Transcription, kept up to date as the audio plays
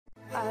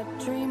I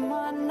dream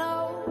I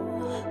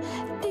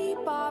know deep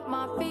of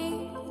my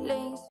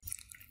feelings.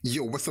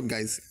 Yo, what's up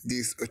guys?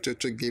 This is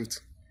Ochoochogift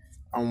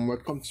and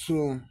welcome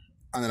to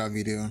another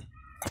video.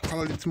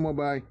 COD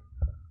Mobile.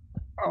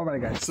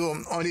 Alright guys, so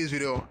on this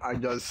video I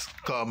just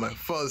got my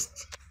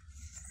first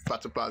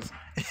battle pass.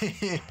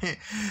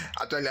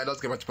 Actually I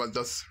just got battle pass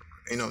just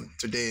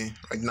today,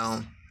 right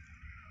now,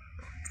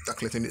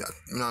 calculating it,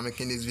 I'm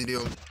making this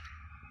video.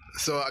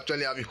 So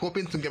actually I've been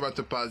hoping to get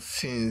battle pass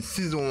since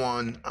season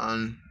 1,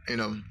 and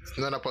it's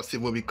not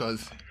possible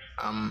because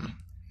I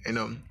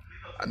don't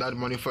have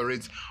money for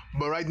it.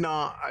 But right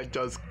now I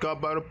just got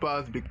battle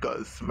pass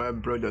because my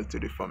brother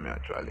did it for me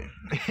actually.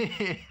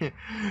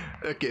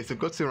 Okay, so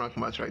go to rank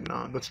match right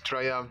now, go to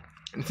trial,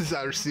 and since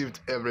I received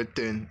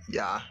everything,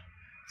 yeah,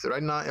 so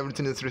right now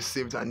everything is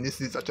received, and this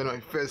is actually my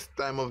first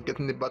time of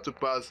getting the battle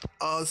pass.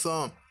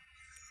 Awesome,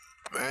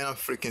 man, I'm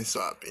freaking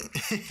so happy.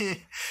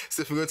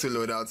 So if we go to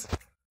loadout,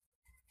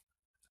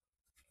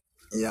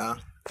 yeah,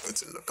 go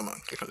to load, come on,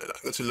 click on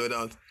loadout, go to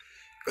loadout,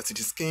 go to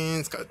the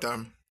skins,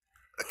 character.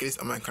 Okay, this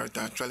is my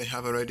character I actually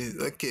have already.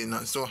 Okay, now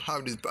so I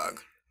have this bag,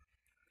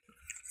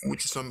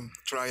 which is some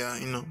trial,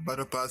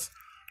 battle pass,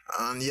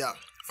 and yeah,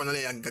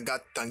 finally I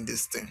got thank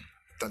this thing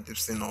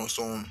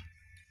also.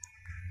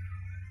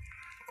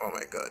 Oh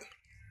my god,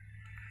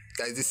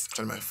 guys, this is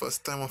actually my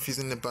first time of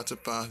using the battle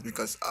pass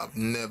because I've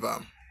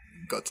never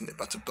gotten the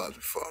battle pass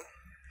before.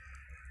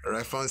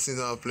 Right from since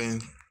I was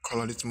playing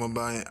COD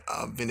Mobile,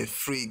 I've been a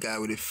free guy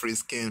with a free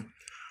skin,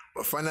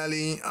 but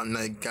finally I'm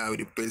not a guy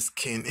with a paid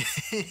skin.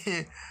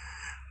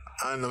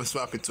 And I'm so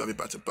happy to have a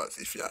battle pass,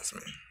 if you ask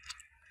me.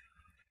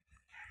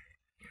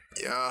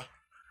 Yeah,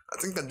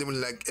 I think I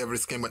don't like every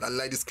skin, but I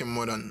like this skin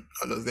more than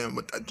all of them.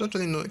 But I don't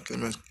really know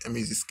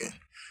amazing skin.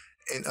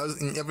 And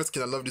in every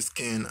skin, I love this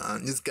skin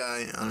and this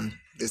guy and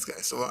this guy.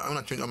 So I'm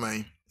gonna change all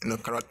my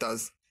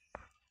characters.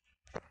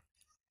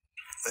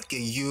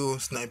 Okay, you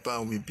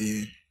sniper will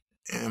be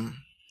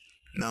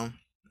now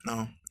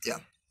yeah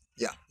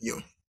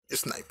you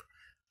snipe.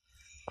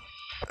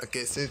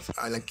 Okay, since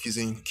I like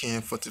using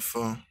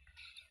KM44.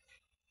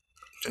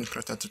 Change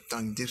character to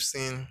tank deep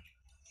scene.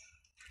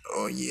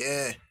 Oh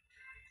yeah,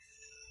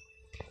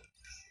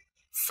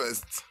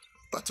 first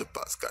battle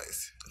pass,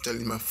 guys. I'm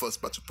telling you, my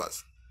first battle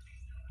pass.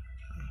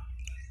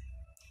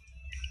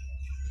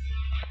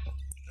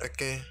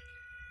 Okay,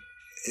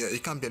 yeah, you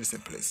can't be at the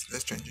same place.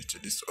 Let's change it to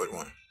this old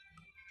one.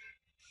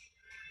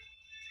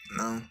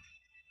 No,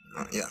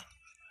 yeah.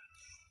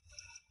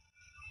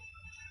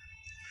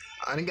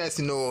 I think guys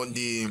know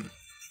the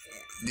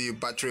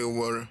battery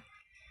war.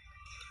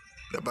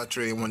 The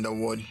battery wonder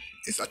word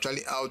is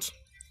actually out,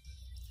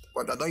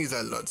 but I don't use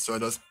it a lot, so I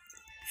just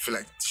feel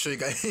like to show you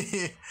guys.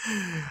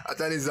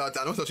 Actually it's out,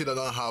 and also she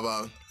doesn't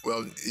have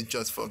well, it's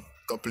just for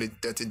complete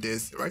 30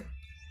 days, right?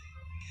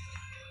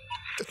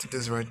 30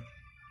 days, right?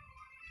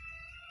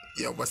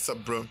 Yeah, what's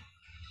up, bro?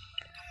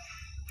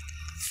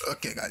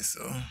 Okay guys,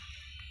 so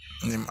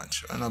name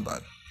match, not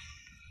bad.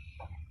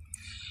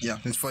 Yeah,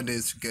 24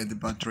 days to get the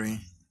battery.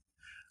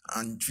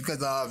 And if you guys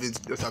don't have it,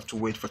 just have to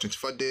wait for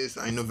 24 days.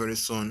 I know very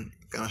soon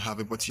you're gonna have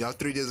it, but you have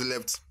 3 days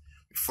left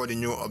before the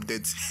new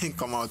updates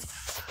come out.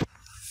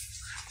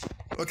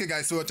 Okay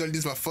guys, so actually this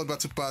is my first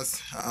battle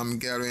pass I'm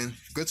getting.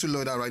 Go to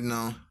loadout right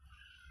now.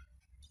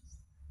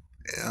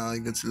 Yeah, you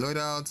go to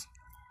loadout.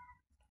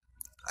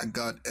 I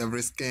got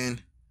every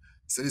skin.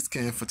 So this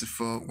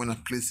KM44, when I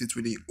place it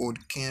with the old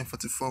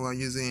KM44 we're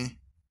using,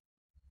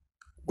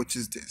 which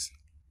is this.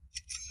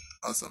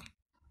 Awesome.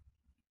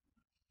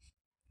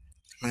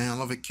 Man, I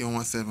love a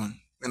K17.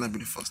 Gonna be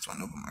the first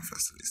one over my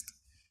first list.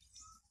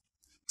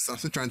 So I'm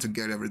still trying to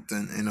get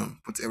everything,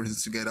 put everything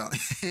together.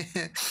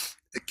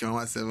 A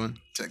K17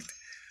 checked.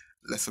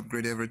 Let's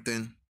upgrade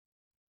everything.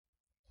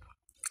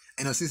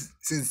 Since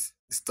this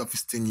stuff is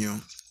still new,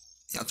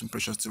 you have some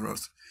precious to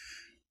us.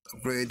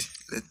 Upgrade.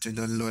 Let's change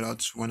the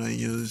loadout when I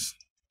use.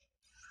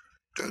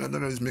 I don't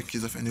always make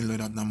use of any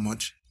loadout that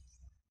much.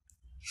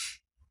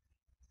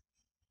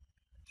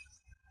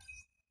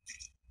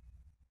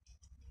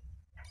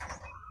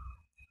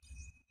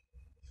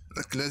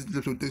 Let's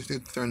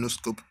try no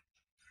scope.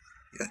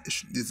 Yeah,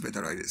 this is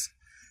better like this.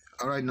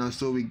 Alright, now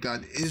so we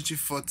got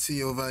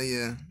HG40 over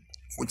here,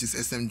 which is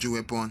SMG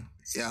weapon.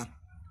 Yeah,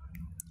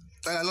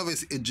 I love it.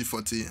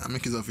 HG40. I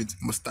make use of it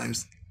most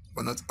times,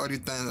 but not all the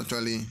time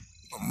actually,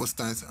 but most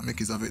times I make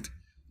use of it.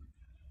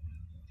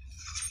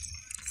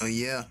 Oh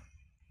yeah,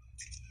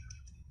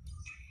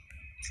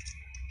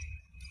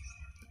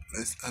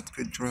 let's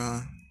upgrade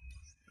draw.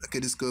 Okay,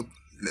 the scope,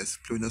 let's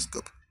play the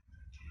scope.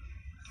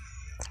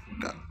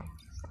 Done.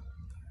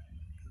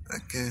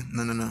 Okay,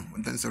 no,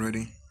 we're done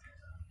already.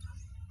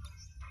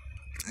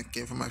 I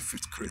came for my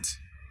 5th crate.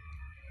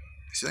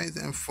 Should I use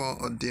the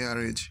M4 or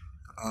DRH?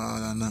 Oh, I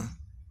don't know.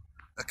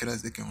 Okay,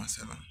 that's the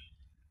K17.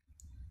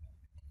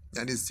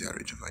 Yeah, this is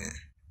DRH over here.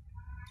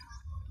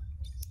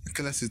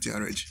 Okay, let's use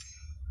DRH.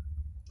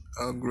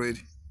 Upgrade.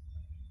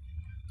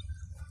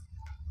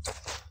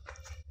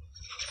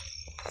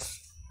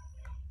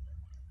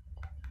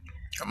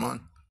 Come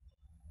on.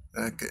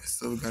 Okay,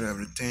 so we got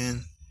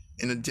everything.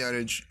 in the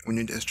DRH we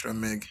need extra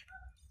meg,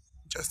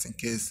 just in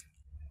case.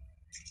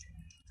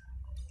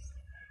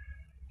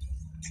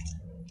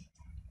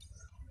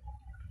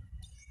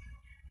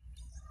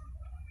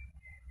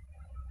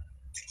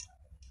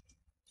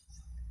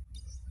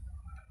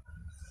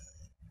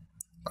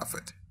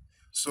 Perfect.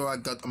 So I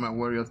got all my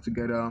warriors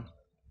together.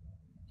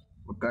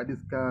 We got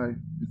this guy,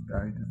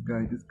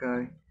 and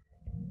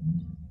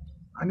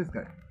this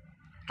guy.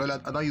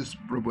 Well, I don't use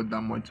robot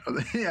that much. I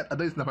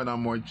don't use sniper that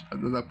much. I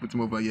don't put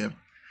him over here.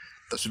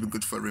 That should be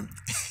good for him.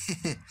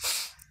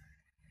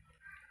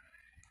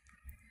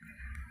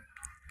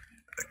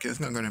 Okay, it's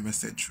not gonna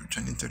message which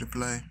I need to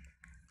reply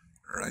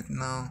right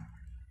now.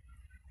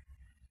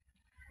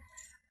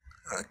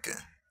 Okay.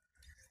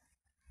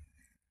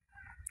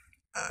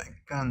 I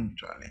can't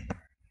actually.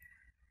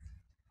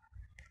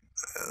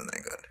 Oh my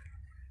god.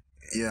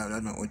 Yeah,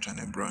 that's my old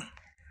channel, bro.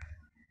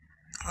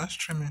 I'm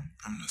streaming.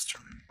 I'm not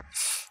streaming.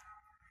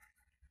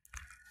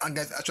 And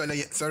guys,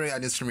 actually, sorry I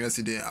didn't stream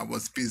yesterday. I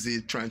was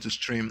busy trying to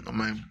stream on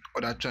my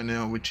other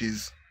channel, which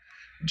is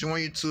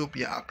join YouTube.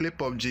 Yeah, I play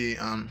PUBG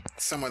and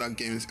some other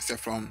games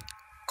except from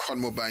COD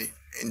Mobile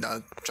in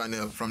that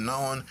channel from now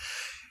on.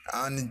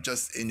 And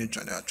just a new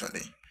channel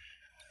actually.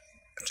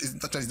 It's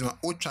actually my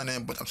old channel,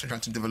 but I'm still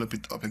trying to develop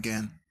it up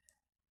again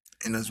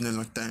in as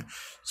long time.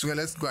 So yeah,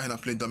 let's go ahead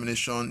and play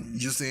domination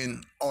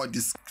using all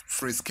these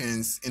free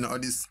skins, all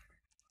these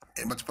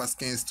multiple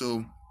skins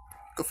to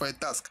go for a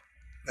task.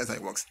 That's how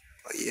it works.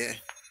 Oh yeah. Enemy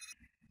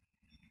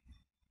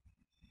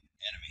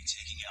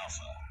taking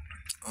Alpha.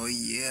 Oh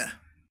yeah.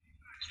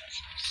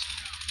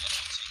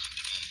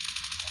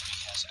 Enemy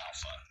has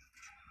Alpha.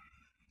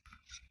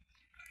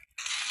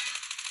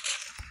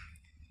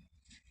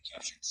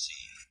 Captured C.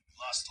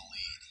 Lost the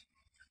lead.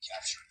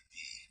 Captured B.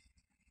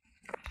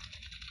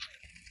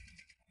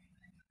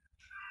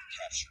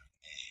 Captured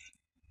A.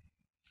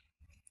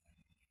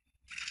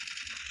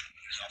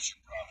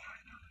 Captured Bravo.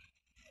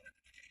 We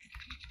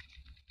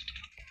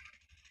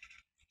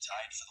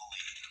tied for the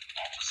lead.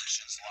 All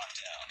positions locked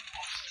down.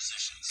 All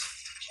positions.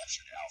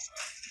 Captured Alpha.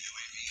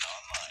 UAV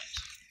online.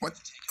 What?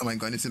 Oh my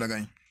god, it's that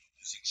guy.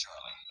 Losing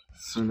Charlie.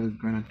 So let's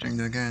go and change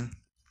it again.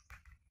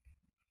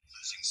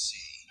 Losing C.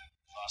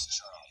 Lost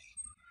Charlie.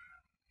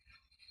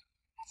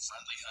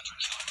 Friendly hunter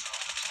killer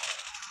drone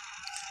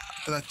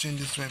deployed. Did I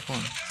change this weapon?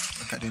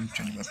 Okay, I didn't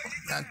change weapon.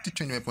 Yeah, I did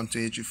change weapon to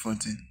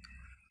HG40.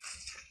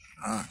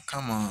 Ah,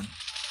 come on.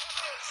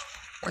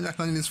 Why are you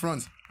acting in this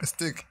front?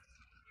 Mistake.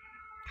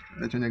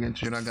 Let's change again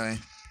to the other guy.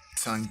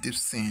 Tank deep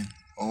scene.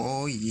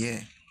 Oh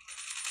yeah.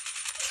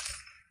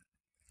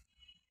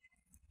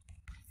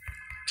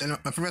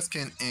 My favorite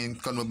skin in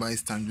COD Mobile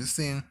is Tank deep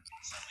scene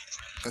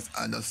because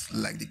I just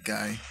like the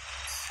guy.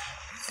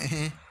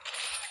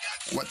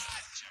 What?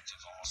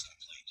 Objective almost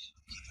complete.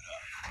 Keep it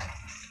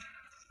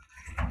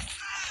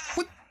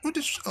up. What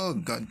is? Oh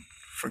god,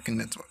 freaking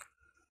network.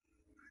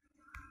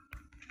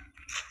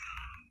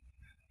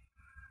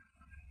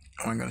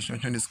 Oh my gosh, I'm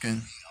trying this skin.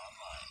 Online.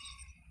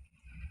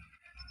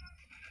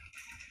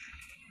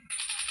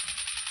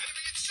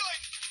 Enemy in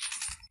sight!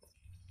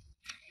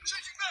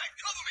 Changing back!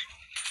 Cover me!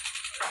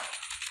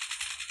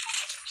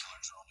 Hunter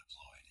killer drone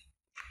deployed.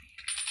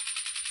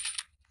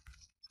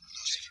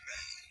 Changing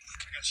back.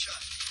 I got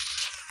shot.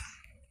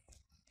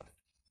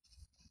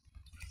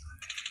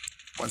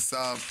 What's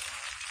up?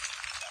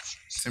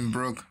 Captured. Tim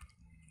Brook.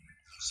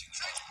 Losing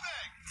changing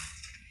back.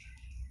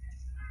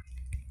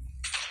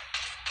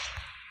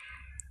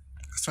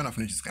 Let's try to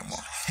finish this game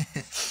more.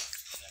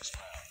 Next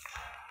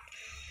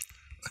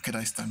round. Okay,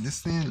 that's done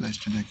this thing. Let's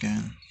try it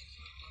again.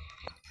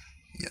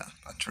 Yeah,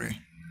 battery.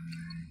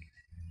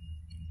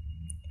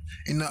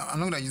 I'm not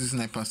gonna use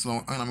sniper, so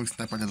I'm gonna make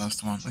sniper the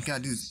last one. Okay,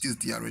 this is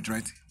the average,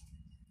 right?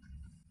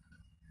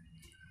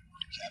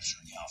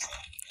 Capturing Alpha.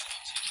 Enemy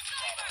taking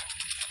Bravo.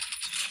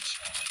 Taking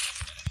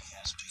Charlie. Enemy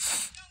has B.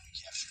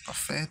 Captured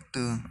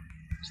Perfecto.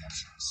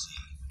 Capturing C.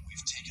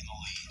 We've taken the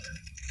lead.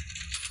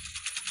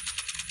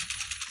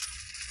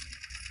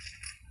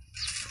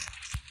 Capturing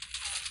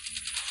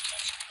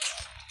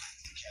Bravo.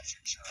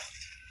 Captured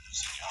Charlie.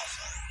 Losing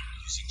Alpha.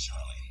 Using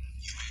Charlie.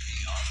 UAV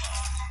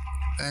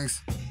online. Thanks.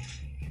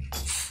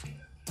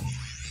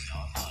 UAV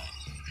online.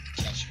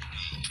 Captured B.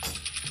 Losing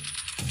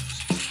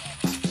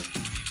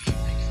Bravo.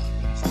 UAV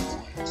recon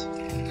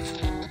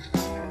flight.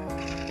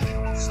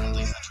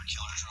 Friendly hunter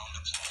killer drone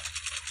deployed.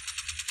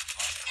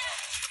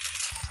 Lost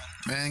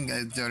Bravo. Man,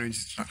 guys, the average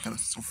is not kind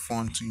of so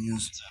fun to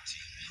use. It's up to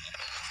you.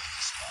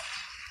 Enemy spotted.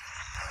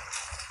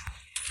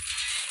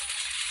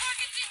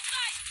 Target's in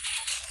sight!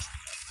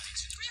 Ready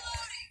to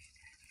deploy.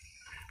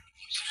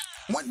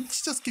 What?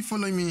 Just keep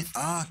following me.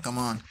 Ah, come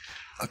on.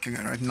 Okay,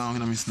 right now I'm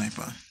gonna be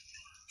sniper.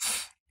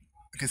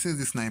 Okay, since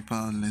the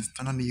sniper, let's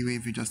turn on the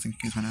UAV just in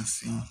case when I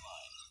see. Sentry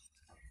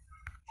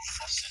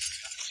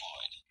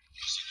deployed.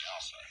 Using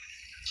Alpha.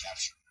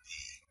 Capture B.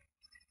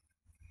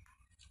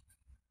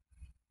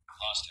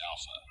 Lost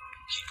Alpha.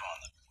 Keep on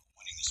them. We're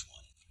winning this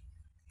one.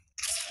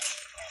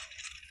 Capture Bravo.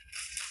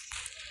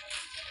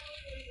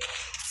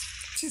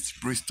 Jeez,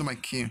 bro, it's to my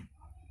kill.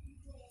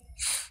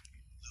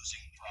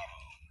 Losing Bravo.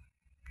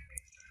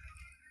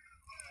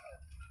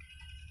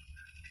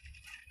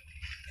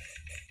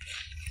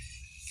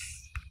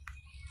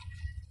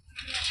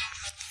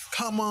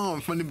 Come on,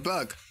 from the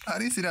back. I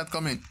didn't see that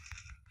coming.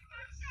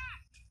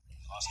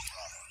 Lost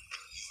Bravo.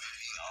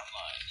 UAV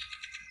online.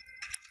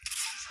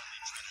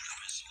 Friendly Predator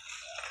missile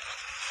inbound.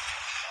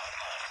 UAV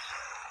online.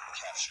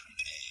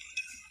 Capturing A.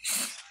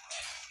 Bravo.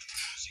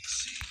 Losing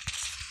C.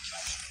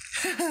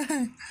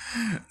 Capturing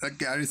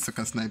Okay, I already suck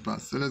at sniper.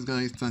 So let's go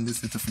and turn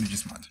this into finish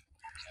this match.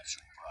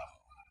 Capturing Bravo.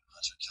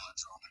 Hunter killer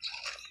drone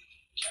deployed.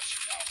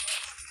 Captured Alpha.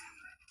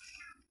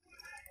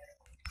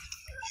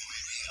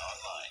 UAV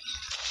online.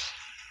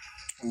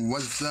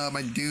 What's up,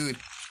 my dude?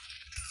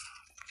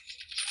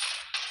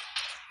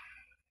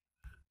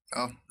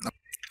 Oh, no.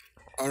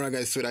 Alright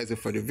guys, so that's it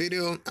for the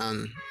video,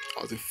 and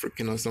that was a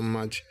freaking awesome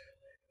match.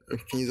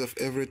 Finish of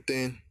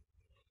everything.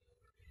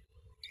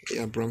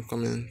 Yeah, bro, I'm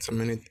coming some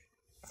minute.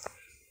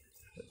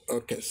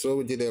 Okay, so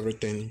we did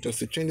everything. Just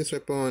to change this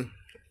weapon,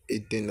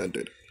 it did not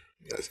do it.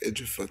 That's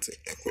H40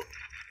 equip.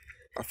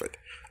 Perfect.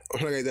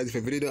 Alright guys, that's it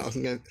for the video. I'll see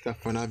you guys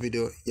for another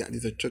video. Yeah,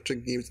 this is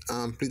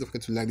Ochoochogift. Please don't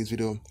forget to like this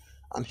video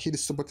and hit the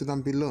sub button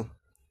down below.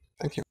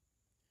 Thank you.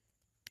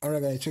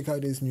 Alright guys, check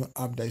out this new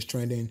app that is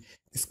trending.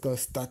 It's called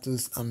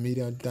Status and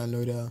Media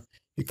Downloader.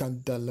 You can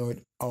download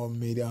our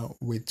media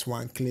with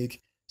one click.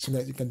 So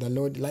that you can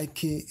download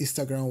Likey,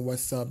 Instagram,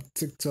 WhatsApp,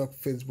 TikTok,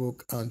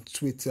 Facebook, and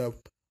Twitter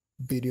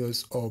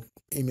videos or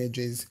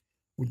images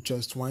with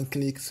just one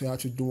click. So you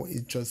have to do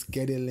is just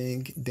get a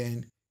link,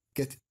 then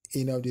get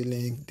in of the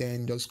link,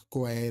 then just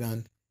go ahead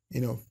and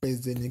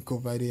paste the link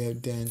over there.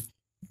 Then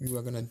you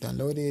are gonna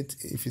download it.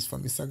 If it's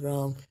from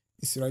Instagram,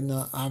 you see right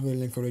now I have a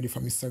link already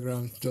from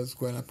Instagram. Just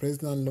go ahead and press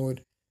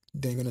download.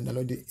 Then you're gonna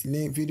download the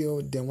link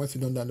video. Then once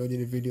you don't download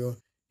the video,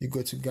 you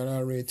go to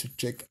gallery to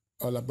check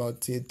all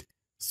about it.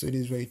 So this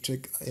is where you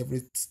check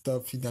every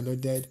stuff you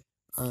downloaded,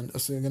 and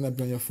also you're gonna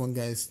be on your phone,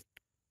 guys.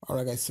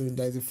 Alright guys, so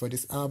that's it for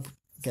this app.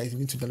 Guys, you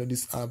need to download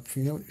this app. If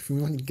you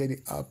want to get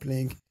the app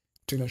link,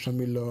 check the description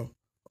below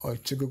or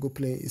check Google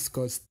Play. It's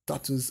called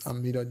Status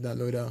and Media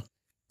Downloader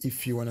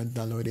if you wanna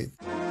download it.